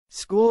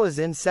School is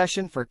in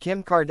session for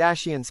Kim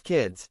Kardashian's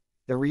kids.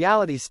 The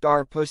reality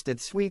star posted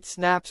sweet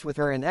snaps with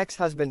her and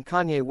ex-husband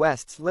Kanye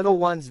West's little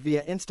ones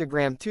via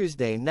Instagram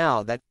Tuesday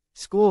now that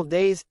school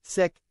days,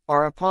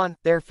 are upon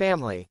their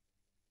family.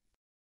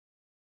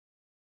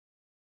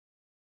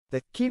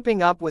 The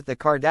Keeping Up with the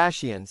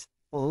Kardashians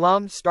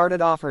alum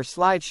started off her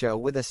slideshow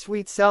with a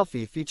sweet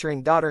selfie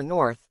featuring daughter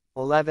North,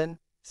 11,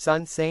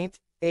 son Saint,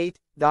 8,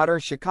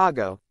 daughter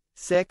Chicago,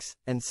 6,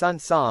 and son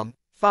Sam,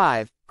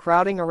 5,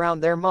 crowding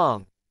around their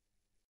mom.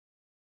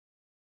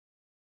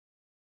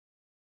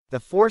 The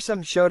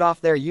foursome showed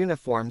off their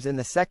uniforms in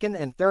the second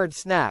and third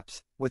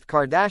snaps, with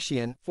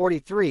Kardashian,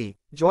 43,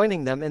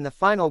 joining them in the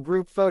final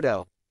group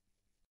photo.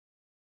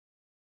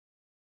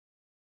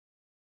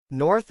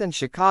 North and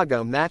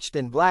Chicago matched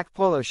in black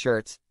polo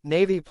shirts,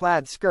 navy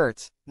plaid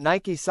skirts,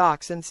 Nike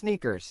socks and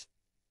sneakers.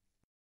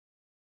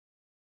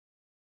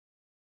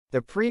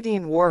 The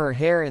preteen wore her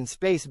hair in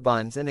space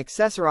buns and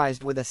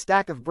accessorized with a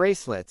stack of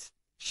bracelets,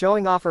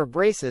 showing off her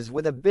braces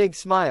with a big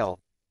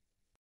smile.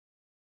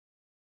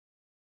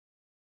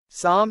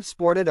 Sam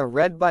sported a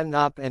red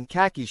button-up and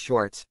khaki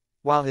shorts,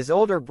 while his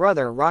older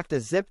brother rocked a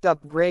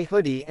zipped-up gray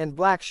hoodie and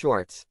black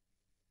shorts.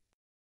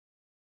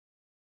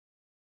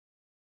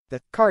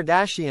 The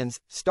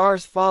Kardashians'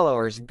 star's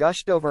followers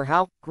gushed over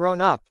how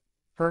grown-up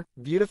her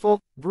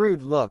beautiful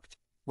brood looked,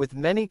 with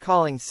many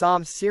calling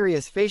Sam's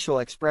serious facial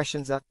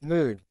expressions a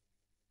mood.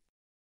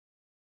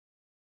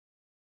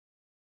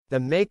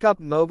 The makeup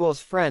mogul's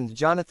friend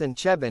Jonathan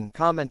Cheban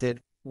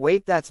commented,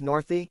 "Wait, that's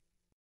Northie?"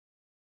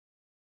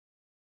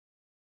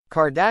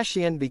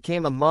 Kardashian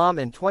became a mom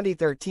in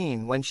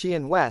 2013 when she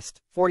and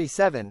West,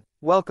 47,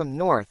 welcomed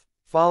North,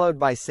 followed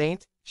by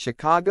Saint,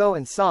 Chicago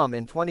and Sam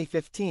in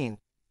 2015,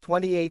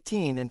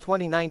 2018 and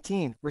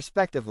 2019,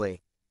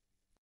 respectively.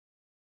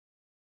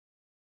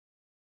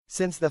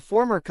 Since the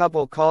former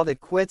couple called it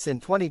quits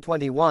in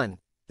 2021,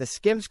 the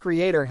Skims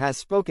creator has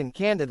spoken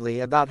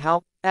candidly about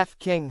how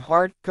King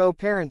hard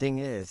co-parenting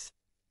is.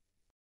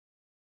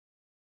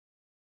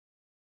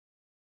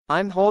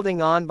 "I'm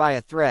holding on by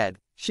a thread,"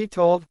 she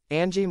told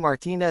Angie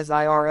Martinez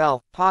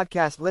IRL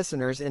podcast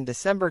listeners in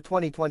December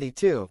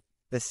 2022,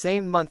 the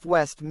same month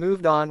West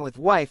moved on with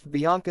wife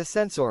Bianca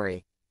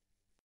Censori.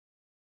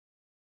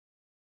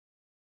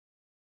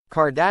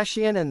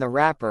 Kardashian and the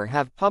rapper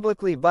have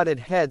publicly butted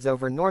heads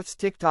over North's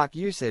TikTok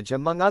usage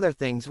among other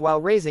things while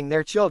raising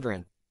their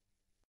children.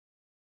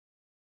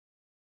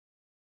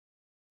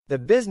 The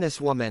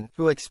businesswoman,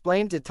 who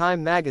explained to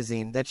Time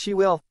magazine that she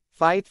will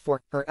fight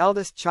for her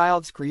eldest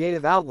child's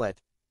creative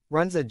outlet,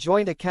 runs a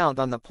joint account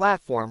on the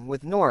platform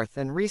with North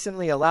and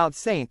recently allowed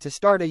Saint to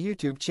start a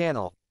YouTube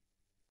channel.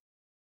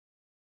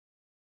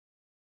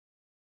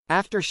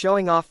 After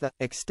showing off the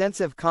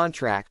extensive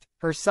contract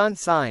her son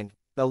signed,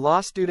 the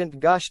law student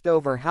gushed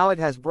over how it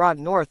has brought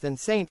North and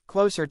Saint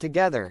closer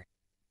together.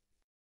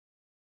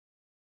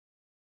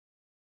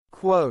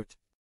 Quote,